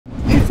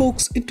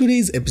folks, in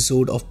today's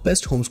episode of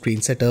Best Home Screen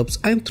Setups,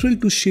 I am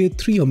thrilled to share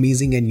 3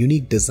 amazing and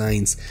unique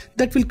designs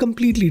that will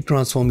completely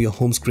transform your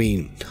home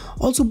screen.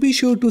 Also be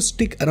sure to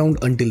stick around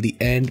until the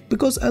end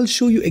because I'll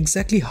show you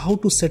exactly how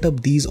to set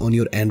up these on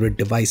your Android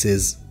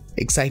devices.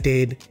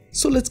 Excited?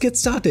 So let's get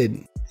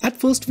started. At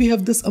first we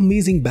have this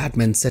amazing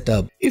Batman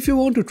setup. If you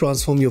want to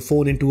transform your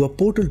phone into a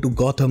portal to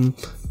Gotham,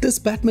 this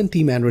Batman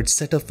theme Android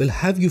setup will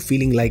have you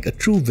feeling like a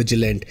true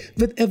vigilant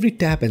with every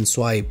tap and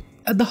swipe.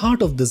 At the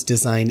heart of this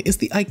design is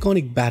the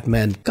iconic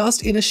Batman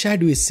cast in a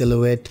shadowy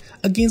silhouette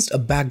against a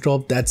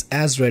backdrop that's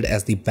as red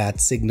as the bat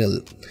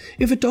signal.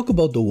 If we talk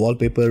about the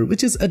wallpaper,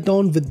 which is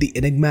adorned with the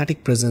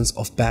enigmatic presence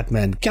of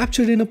Batman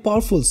captured in a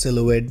powerful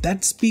silhouette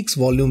that speaks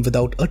volume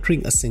without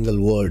uttering a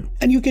single word.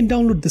 And you can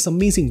download this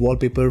amazing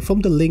wallpaper from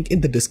the link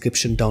in the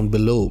description down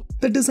below.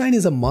 The design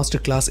is a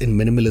masterclass in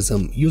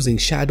minimalism, using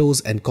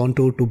shadows and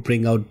contour to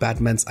bring out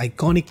Batman's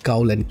iconic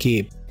cowl and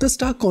cape. The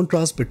stark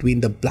contrast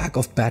between the black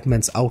of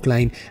Batman's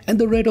outline and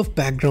the red of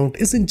background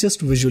isn't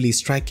just visually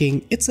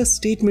striking, it's a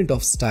statement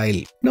of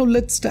style. Now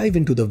let's dive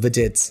into the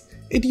widgets.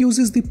 It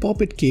uses the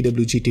Pop It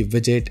KWGT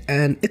widget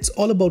and it's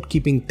all about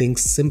keeping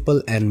things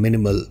simple and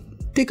minimal.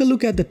 Take a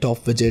look at the top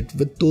widget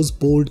with those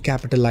bold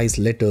capitalized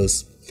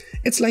letters.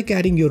 It's like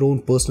adding your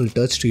own personal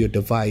touch to your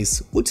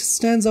device, which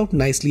stands out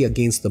nicely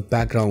against the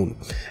background.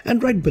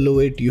 And right below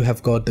it you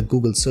have got the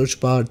Google search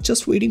bar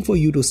just waiting for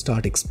you to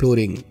start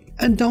exploring.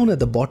 And down at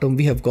the bottom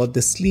we have got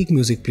this sleek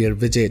music player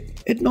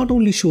widget. It not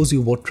only shows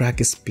you what track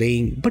is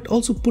playing but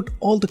also put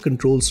all the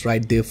controls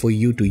right there for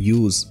you to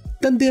use.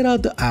 Then there are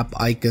the app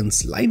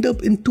icons lined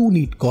up in 2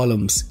 neat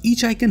columns.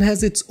 Each icon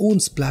has its own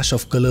splash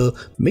of color,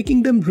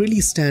 making them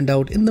really stand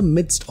out in the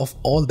midst of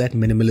all that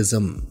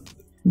minimalism.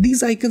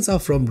 These icons are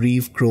from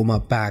Reeve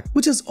Chroma Pack,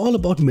 which is all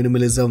about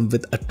minimalism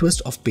with a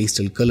twist of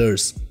pastel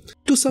colors.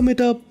 To sum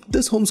it up,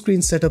 this home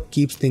screen setup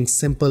keeps things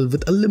simple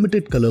with a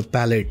limited color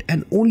palette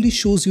and only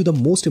shows you the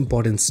most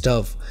important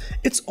stuff.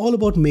 It's all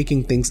about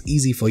making things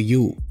easy for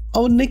you.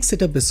 Our next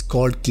setup is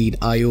called Clean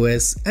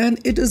iOS and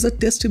it is a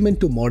testament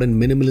to modern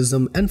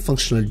minimalism and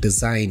functional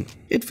design.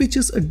 It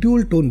features a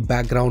dual tone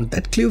background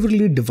that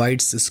cleverly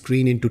divides the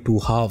screen into 2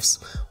 halves,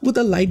 with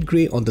a light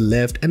grey on the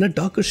left and a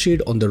darker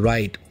shade on the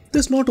right.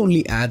 This not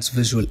only adds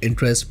visual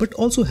interest but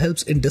also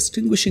helps in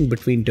distinguishing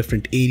between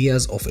different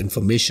areas of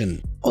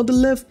information. On the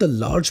left, the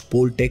large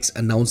bold text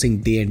announcing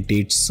day and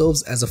date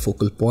serves as a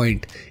focal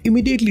point,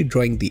 immediately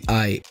drawing the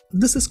eye.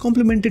 This is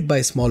complemented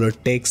by smaller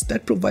text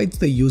that provides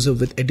the user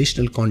with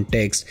additional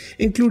context,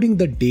 including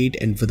the date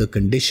and weather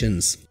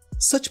conditions.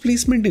 Such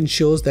placement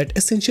ensures that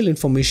essential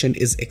information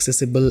is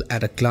accessible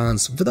at a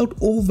glance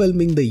without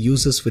overwhelming the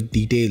users with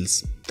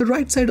details. The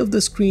right side of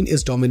the screen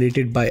is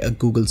dominated by a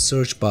Google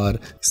search bar,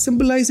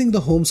 symbolizing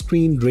the home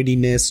screen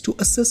readiness to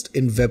assist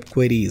in web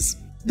queries.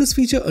 This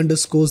feature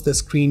underscores the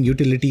screen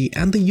utility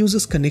and the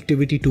user's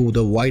connectivity to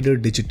the wider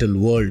digital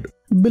world.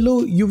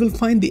 Below, you will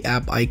find the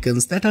app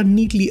icons that are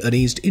neatly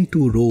arranged in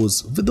 2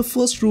 rows, with the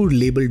first row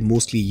labeled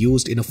mostly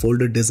used in a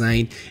folder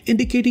design,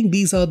 indicating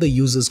these are the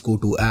user's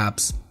go-to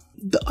apps.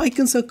 The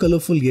icons are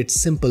colorful yet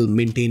simple,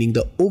 maintaining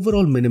the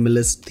overall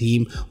minimalist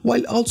theme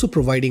while also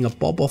providing a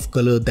pop of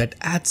color that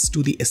adds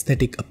to the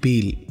aesthetic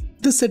appeal.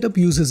 This setup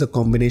uses a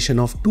combination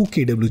of 2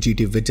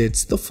 KWGT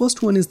widgets. The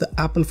first one is the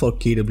Apple for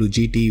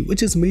KWGT,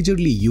 which is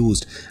majorly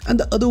used, and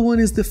the other one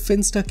is the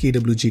Finsta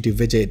KWGT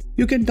widget.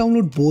 You can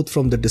download both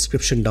from the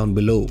description down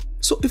below.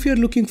 So if you're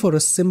looking for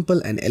a simple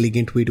and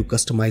elegant way to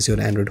customize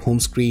your Android home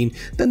screen,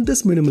 then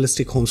this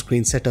minimalistic home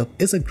screen setup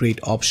is a great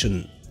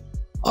option.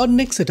 Our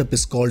next setup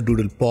is called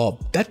Doodle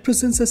POP, that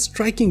presents a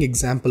striking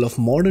example of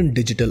modern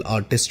digital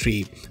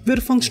artistry, where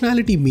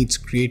functionality meets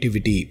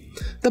creativity.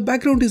 The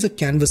background is a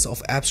canvas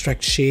of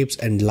abstract shapes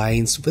and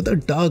lines with a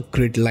dark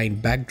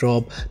grid-lined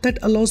backdrop that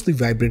allows the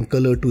vibrant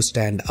color to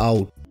stand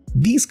out.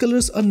 These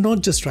colors are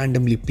not just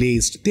randomly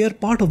placed, they are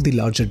part of the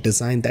larger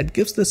design that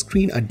gives the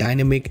screen a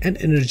dynamic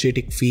and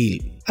energetic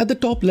feel. At the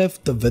top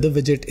left, the weather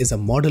widget is a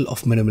model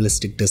of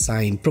minimalistic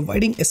design,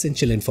 providing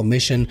essential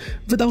information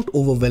without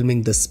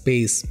overwhelming the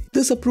space.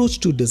 This approach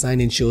to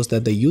design ensures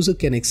that the user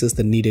can access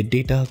the needed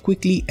data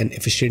quickly and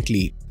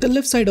efficiently. The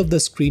left side of the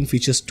screen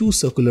features 2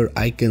 circular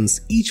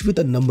icons, each with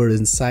a number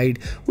inside,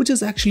 which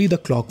is actually the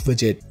clock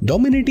widget.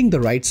 Dominating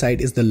the right side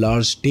is the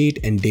large date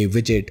and day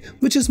widget,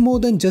 which is more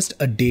than just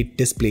a date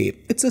display.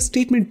 It's a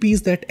statement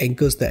piece that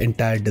anchors the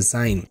entire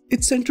design.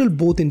 It's central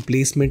both in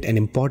placement and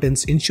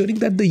importance, ensuring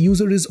that the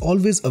user is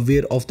always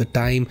aware of the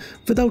time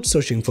without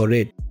searching for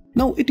it.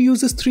 Now it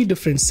uses 3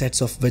 different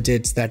sets of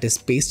widgets, that is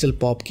Pastel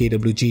Pop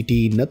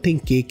KWGT, Nothing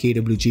K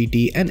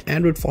KWGT and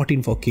Android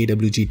 14 for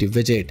KWGT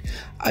widget.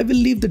 I will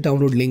leave the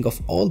download link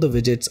of all the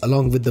widgets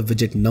along with the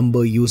widget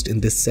number used in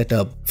this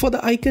setup. For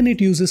the icon,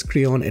 it uses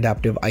Crayon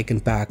Adaptive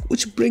Icon Pack,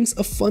 which brings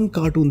a fun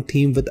cartoon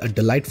theme with a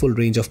delightful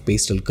range of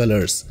pastel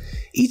colors.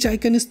 Each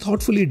icon is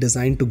thoughtfully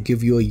designed to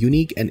give you a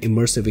unique and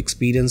immersive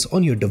experience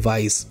on your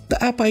device.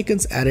 The app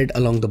icons added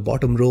along the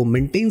bottom row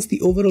maintains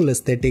the overall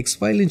aesthetics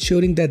while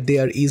ensuring that they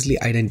are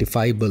easily identifiable.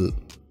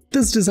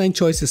 This design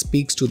choice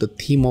speaks to the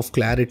theme of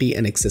clarity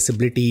and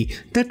accessibility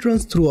that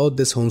runs throughout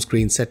this home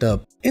screen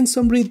setup. In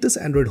summary, this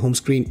Android home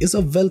screen is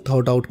a well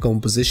thought out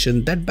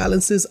composition that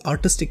balances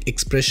artistic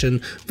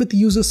expression with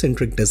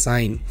user-centric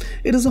design.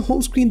 It is a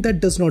home screen that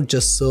does not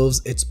just serve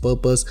its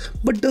purpose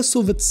but does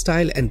so with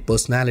style and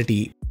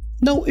personality.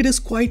 Now it is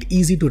quite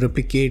easy to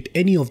replicate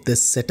any of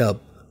this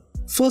setup.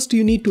 First,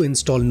 you need to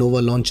install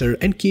Nova Launcher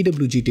and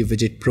KWGT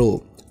Widget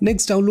Pro.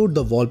 Next, download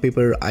the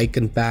Wallpaper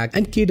Icon Pack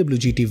and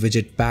KWGT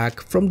Widget Pack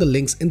from the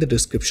links in the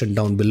description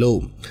down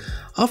below.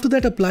 After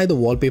that, apply the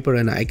Wallpaper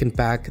and Icon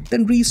Pack,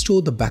 then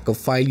restore the backup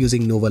file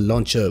using Nova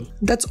Launcher.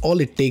 That's all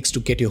it takes to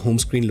get your home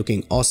screen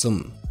looking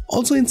awesome.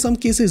 Also, in some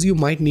cases, you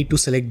might need to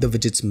select the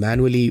widgets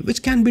manually,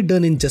 which can be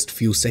done in just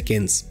few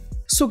seconds.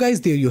 So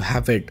guys, there you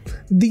have it.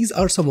 These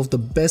are some of the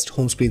best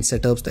home screen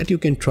setups that you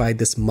can try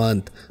this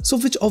month. So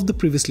which of the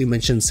previously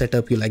mentioned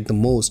setup you like the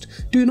most?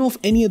 Do you know of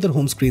any other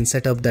home screen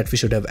setup that we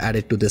should have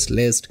added to this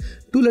list?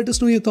 Do let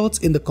us know your thoughts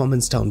in the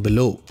comments down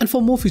below. And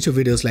for more future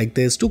videos like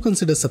this, do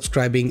consider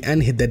subscribing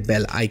and hit that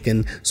bell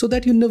icon so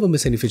that you never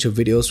miss any future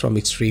videos from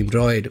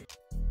XtreamDroid.